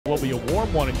Will be a warm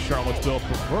one in Charlottesville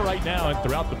for right now and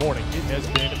throughout the morning. It has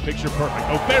been picture perfect.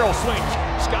 O'Farrell swings,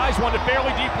 skies one to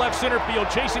fairly deep left center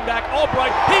field, chasing back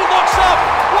Albright. He looks up.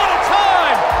 What a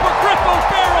time for Griff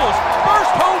O'Farrell's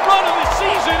first home run of the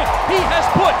season. He has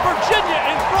put Virginia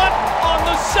in front on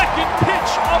the second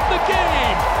pitch of the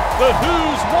game. The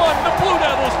Who's won, the Blue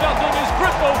Devils nothing as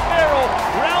Griff O'Farrell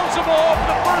rounds them all for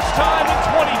the first time in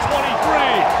 2023.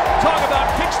 Talk about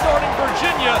kickstarting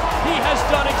Virginia. He has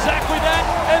done exactly that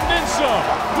and then some.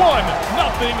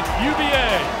 1-0 UVA.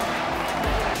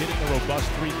 Hitting a robust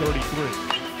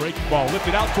 .333. Breaking ball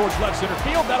lifted out towards left center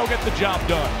field. That'll get the job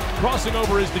done. Crossing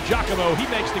over is DiGiacomo. He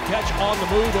makes the catch on the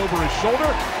move over his shoulder.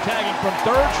 Tagging from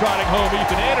third, trotting home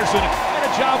Ethan Anderson. And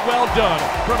a job well done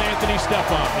from Anthony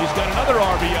Stefan. He's got another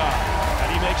RBI.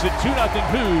 And he makes it 2-0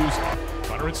 Who's.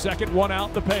 Runner at second, one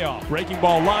out, the payoff. Breaking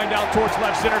ball lined out towards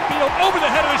left center field. Over the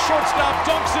head of the shortstop,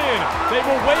 dunks in. They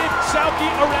will wave Sauke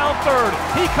around third.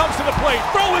 He comes to the plate.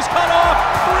 Throw is cut off.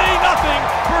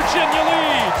 3-0. Virginia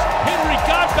leads. Henry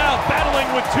Godbout battling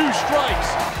with 2 strikes.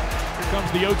 Here comes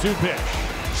the 0-2 pitch.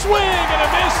 Swing and a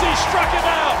miss. He struck him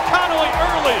out. Connolly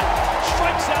early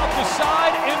strikes out the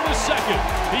side in the second.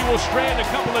 He will strand a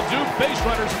couple of Duke base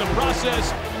runners in the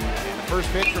process. First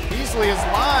pitch from Beasley is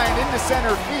lined into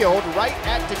center field, right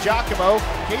at DiGiacomo.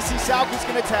 Casey Sauke's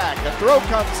going to tag. The throw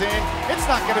comes in. It's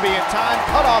not going to be in time.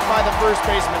 Cut off by the first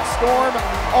baseman Storm.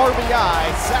 RBI,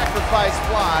 sacrifice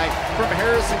fly from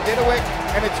Harrison Didowick,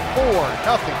 and it's 4-0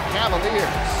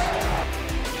 Cavaliers.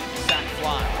 Sac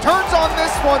fly. Turns on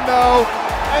this one though,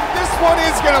 and this one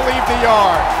is going to leave the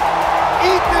yard.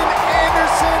 Ethan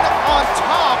Anderson on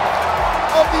top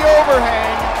of the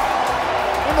overhang.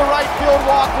 In the right field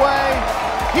walkway,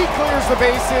 he clears the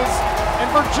bases, and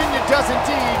Virginia does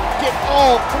indeed get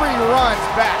all 3 runs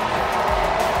back.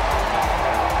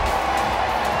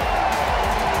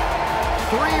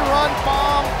 3-run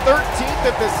bomb, 13th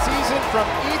of the season from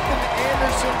Ethan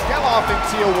Anderson. Geloff and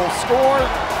Teal will score.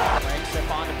 Frank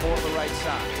Stefan to pull to the right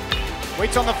side.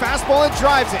 Waits on the fastball and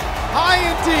drives it high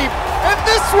and deep, and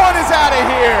this one is out of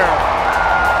here.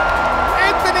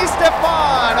 Anthony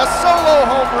Stefan, a solo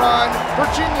home run,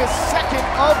 Virginia's second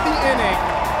of the inning.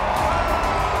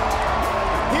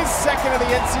 His second of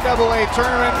the NCAA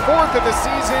tournament, 4th of the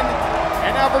season,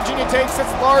 and now Virginia takes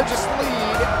its largest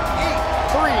lead,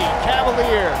 8-3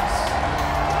 Cavaliers.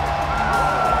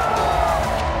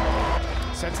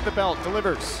 Sets the belt,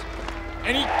 delivers,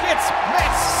 and he gets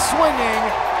Mets swinging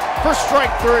for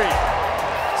strike 3.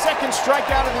 Second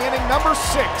strikeout of the inning, number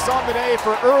 6 on the day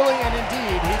for Early, and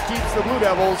indeed, he keeps the Blue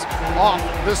Devils off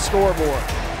the scoreboard.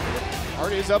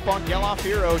 Hart is up on Geloff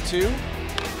here, 0-2.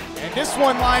 And this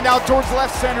one lined out towards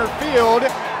left center field,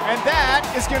 and that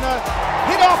is going to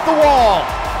hit off the wall.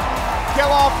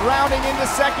 Geloff rounding into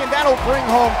second. That'll bring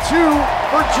home 2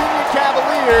 Virginia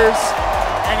Cavaliers,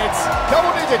 and it's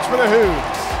double digits for the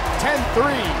Who's.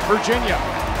 10-3 Virginia.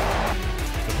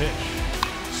 The pitch.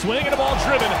 Swing and a ball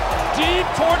driven deep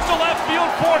towards the left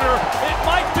field corner. It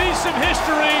might be some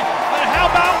history, and how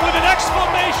about with an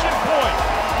exclamation point?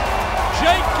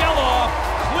 Jake Geloff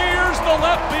clears the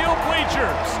left field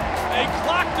bleachers. They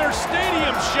clocked their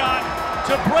stadium shot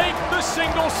to break the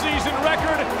single season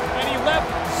record, and he left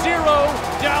 0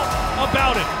 doubt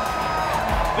about it.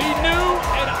 The new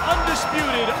and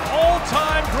undisputed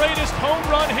all-time greatest home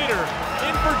run hitter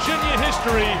in Virginia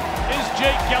history is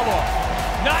Jake Geloff.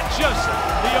 Not just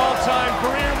the all-time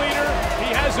career leader, he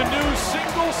has a new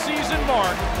single-season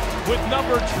mark with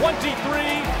number 23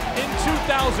 in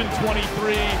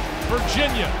 2023.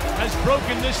 Virginia has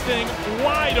broken this thing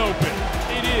wide open.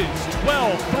 It is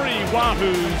 12-3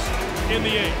 Wahoos in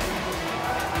the 8th.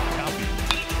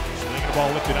 Swinging the ball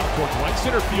lifted out towards right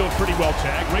center field, pretty well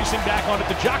tagged. Racing back onto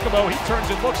DiGiacomo, he turns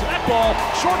and looks, and that ball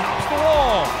short hops the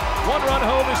wall. 1-run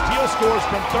home as Teal scores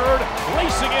from third.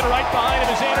 Racing in right behind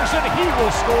him is Anderson. He will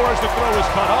score as the throw is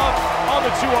cut off on the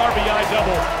 2 RBI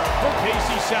double from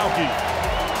Casey Sauke.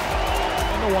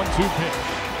 And the 1-2 pitch.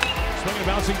 Swinging a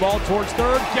bouncing ball towards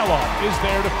third. Geloff is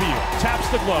there to field. Taps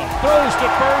the glove. Throws to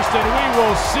first, and we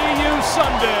will see you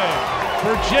Sunday.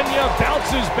 Virginia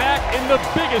bounces back in the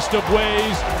biggest of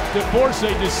ways to force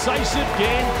a decisive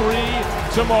Game 3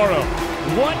 tomorrow.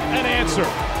 What an answer.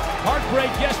 Heartbreak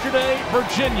yesterday,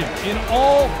 Virginia in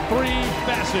all 3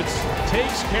 facets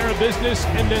takes care of business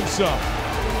and then some.